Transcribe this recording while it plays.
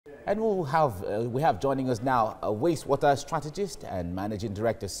And we have joining us now a wastewater strategist and managing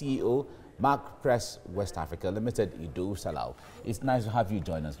director, CEO, MACPRESSE West Africa Limited, Idowu Salawu. It's nice to have you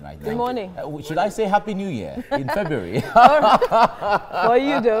join us right now. Good morning. Should I say Happy New Year in February? Well,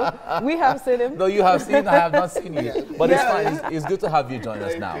 you do. We have seen him. No, you have seen. I have not seen you. But it's fine. It's good to have you join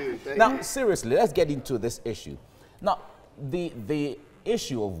us now. Now, seriously, let's get into this issue. Now, the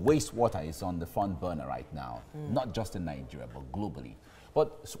issue of wastewater is on the front burner right now, not just in Nigeria, but globally.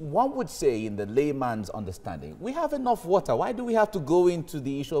 But one would say, in the layman's understanding, we have enough water. Why do we have to go into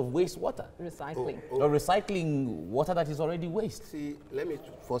the issue of wastewater? Recycling. Or recycling water that is already waste? See, let me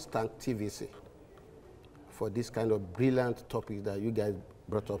first thank TVC for this kind of brilliant topic that you guys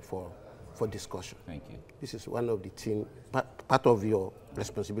brought up for discussion. Thank you. This is one of the things, part of your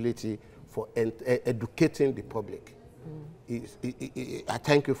responsibility for educating the public. I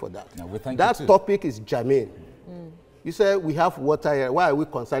thank you for that. No, we thank that you too. topic is germane. You say we have water here. Why are we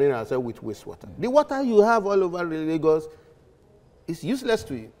concerning ourselves with wastewater? The water you have all over Lagos is useless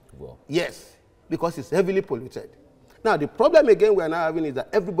to you. Well. Yes, because it's heavily polluted. Now, the problem again we are now having is that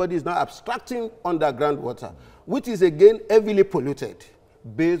everybody is now abstracting underground water, which is again heavily polluted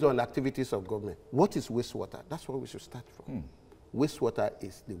based on activities of government. What is wastewater? That's what we should start from. Wastewater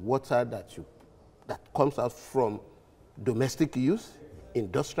is the water that comes out from domestic use,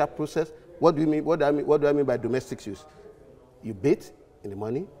 industrial process. What do you mean? What do I mean by domestic use? You bathe in the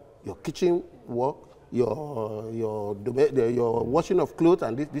morning, your kitchen work, your washing of clothes,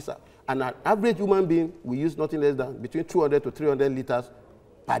 and this. And an average human being will use nothing less than between 200 to 300 liters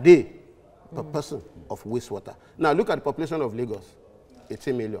per day per person of wastewater. Now look at the population of Lagos,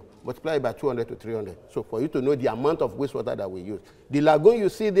 18 million. Multiply it by 200 to 300. So for you to know the amount of wastewater that we use. The lagoon you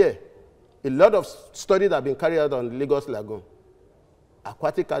see there, a lot of studies have been carried out on Lagos Lagoon.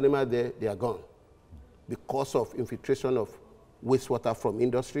 Aquatic animals there, they are gone because of infiltration of wastewater from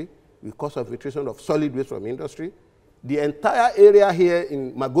industry, because of infiltration of solid waste from industry. The entire area here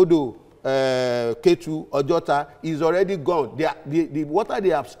in Magodo, K2, Ojota is already gone. The water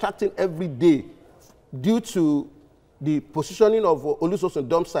they are abstracting every day due to the positioning of Olusosun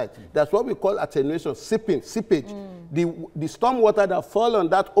dump site. That's what we call attenuation, seepage. The storm water that fall on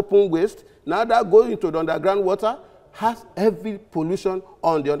that open waste, now that goes into the underground water, has heavy pollution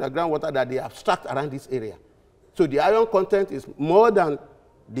on the underground water that they abstract around this area. So the iron content is more than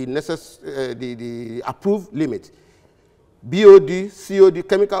the approved limit. BOD, COD,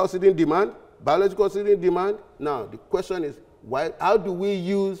 chemical oxidant demand, biological oxidant demand. Now the question is, how do we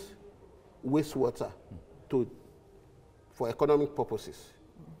use wastewater for economic purposes?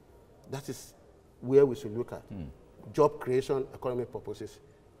 That is where we should look at. Job creation, economic purposes.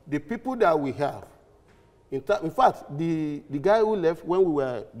 The people that we have, in fact, the guy who left, when we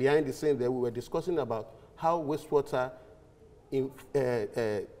were behind the scenes there, we were discussing about how wastewater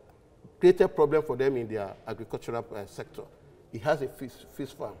created a problem for them in their agricultural sector. He has a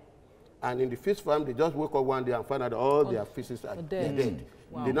fish farm. And in the fish farm, they just woke up one day and found out all their fishes are dead.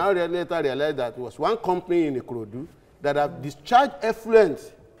 Wow. They now later realized that there was one company in Ikorodu that have discharged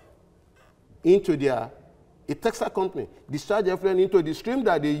effluent into a textile company, discharged effluent into the stream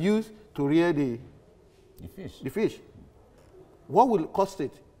that they use to rear the fish. What will cost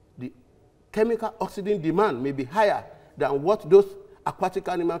it? The chemical oxidant demand may be higher than what those aquatic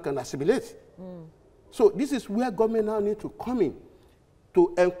animals can assimilate. So this is where government now need to come in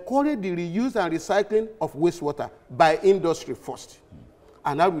to encourage the reuse and recycling of wastewater by industry first.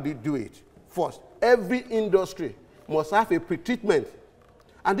 And how will they do it? First, every industry must have a pretreatment.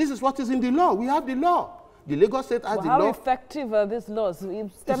 And this is what is in the law. We have the law. The Lagos State has the law. How effective are these laws?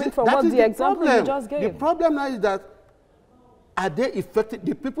 Stemming from what the example you just gave. The problem now is that, are they effective?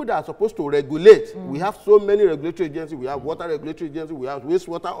 The people that are supposed to regulate, we have so many regulatory agencies. We have water regulatory agency, we have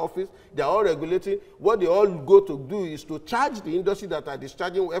wastewater office. They are all regulating. What they all go to do is to charge the industry that are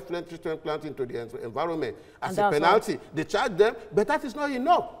discharging effluent treatment plants into the environment as a penalty. They charge them, but that is not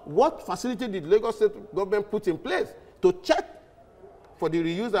enough. What facility did Lagos State government put in place to check for the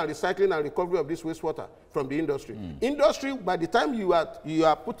reuse and recycling and recovery of this wastewater from the industry? Industry, by the time you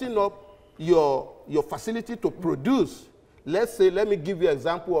are putting up your facility to produce, let's say, let me give you an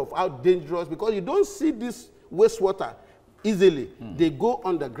example of how dangerous, because you don't see this wastewater easily. They go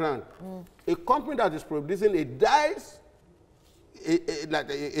underground. A company that is producing a dye,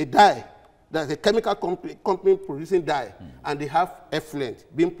 that's a chemical company producing dye, and they have effluent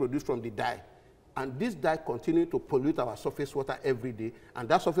being produced from the dye. And this dye continue to pollute our surface water every day, and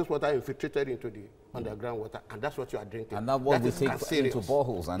that surface water infiltrated into the underground water, and that's what you are drinking. And that's what we take into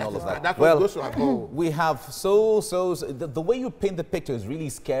boreholes and all of that. That's what goes to our borehole. We have the way you paint the picture is really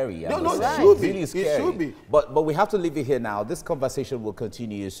scary. No, it should be. Really scary. It should be. But we have to leave it here now. This conversation will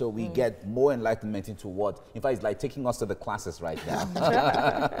continue, so we get more enlightenment into what, in fact, it's like taking us to the classes right now.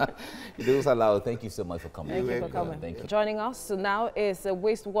 Idowu Salawu, thank you so much for coming. Thank you for coming. Thank you. Joining us now is a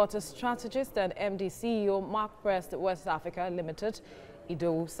wastewater strategist and MD CEO, MACPRESSE West Africa Limited,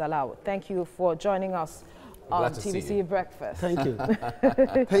 Idowu Salawu. Thank you for joining us on TVC Breakfast. Thank you.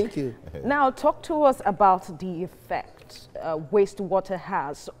 Thank you. Now, talk to us about the effect wastewater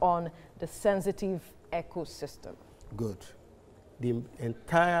has on the sensitive ecosystem. Good. The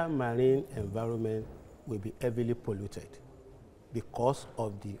entire marine environment will be heavily polluted because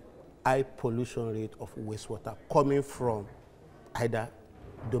of the high pollution rate of wastewater coming from either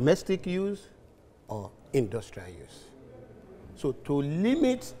domestic use or industrial use. So to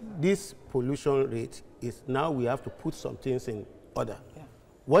limit this pollution rate is now we have to put some things in order. Yeah.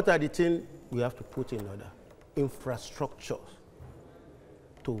 What are the things we have to put in order? Infrastructure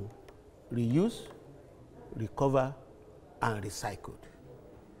to reuse, recover, and recycle.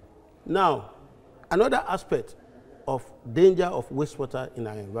 Now, another aspect of danger of wastewater in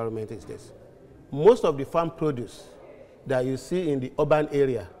our environment is this. Most of the farm produce that you see in the urban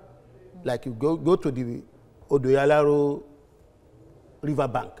area, like you go to the Odoyalaro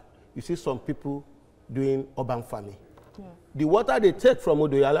riverbank, you see some people doing urban farming. Yeah. The water they take from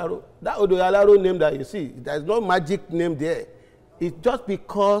Odoyalaro, that Odoyalaro name that you see, there's no magic name there. It's just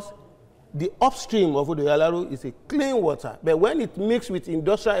because the upstream of Odoyalaro is a clean water, but when it mixes with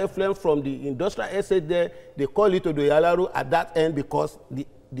industrial effluent from the industrial estate there, they call it Odoyalaro at that end because the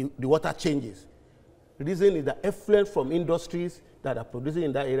water changes. The reason is the effluent from industries that are producing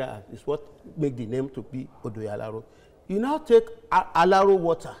in that area is what makes the name to be Odoyalaro. You now take Alaro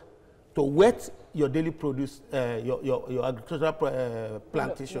water to wet your daily produce, your agricultural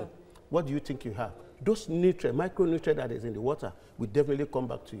plantation. Yeah. What do you think you have? Those nutrients, micronutrients that is in the water will definitely come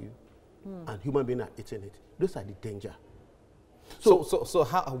back to you. And human beings are eating it. Those are the danger. So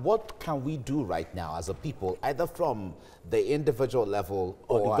what can we do right now as a people, either from the individual level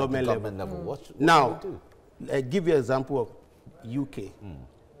or the government level? What can we do? I give you an example of UK.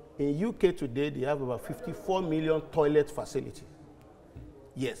 In UK today, they have about 54 million toilet facilities.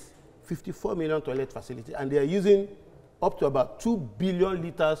 Yes, 54 million toilet facilities. And they are using up to about 2 billion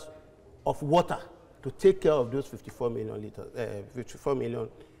liters of water to take care of those 54 million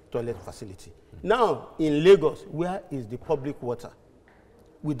toilet facility. Now, in Lagos, where is the public water?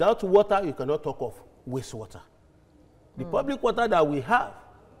 Without water, you cannot talk of wastewater. The public water that we have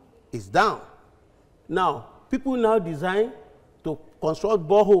is down. Now, people now design to construct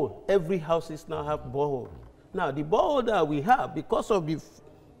borehole. Every houses now have borehole. Now, the borehole that we have, because of the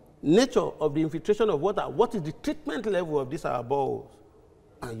nature of the infiltration of water, what is the treatment level of these our boreholes?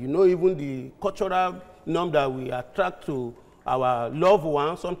 And you know, even the cultural norm that we attract to our loved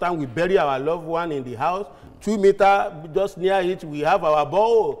one, sometimes we bury our loved one in the house, 2 meters just near it, we have our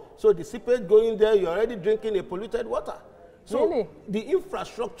borehole. So the seepage going there, you're already drinking a polluted water. So really? The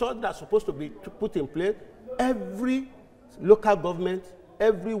infrastructure that's supposed to be put in place, every local government,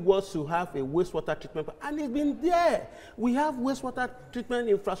 every ward should have a wastewater treatment plant. And it's been there. We have wastewater treatment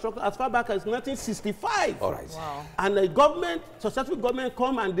infrastructure as far back as 1965. All right. Wow. And the government, successful government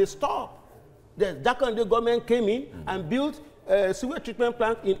come and they stop. The Jakande government came in and built a sewage treatment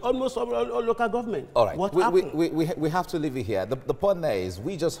plant in almost all local government. All right. What happened? We have to leave it here. The point there is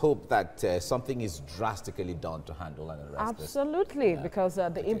we just hope that something is drastically done to handle and arrest this. Absolutely, because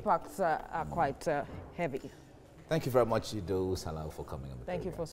the impacts are quite heavy. Thank you very much, Idowu Salawu, for coming on the program. Thank you for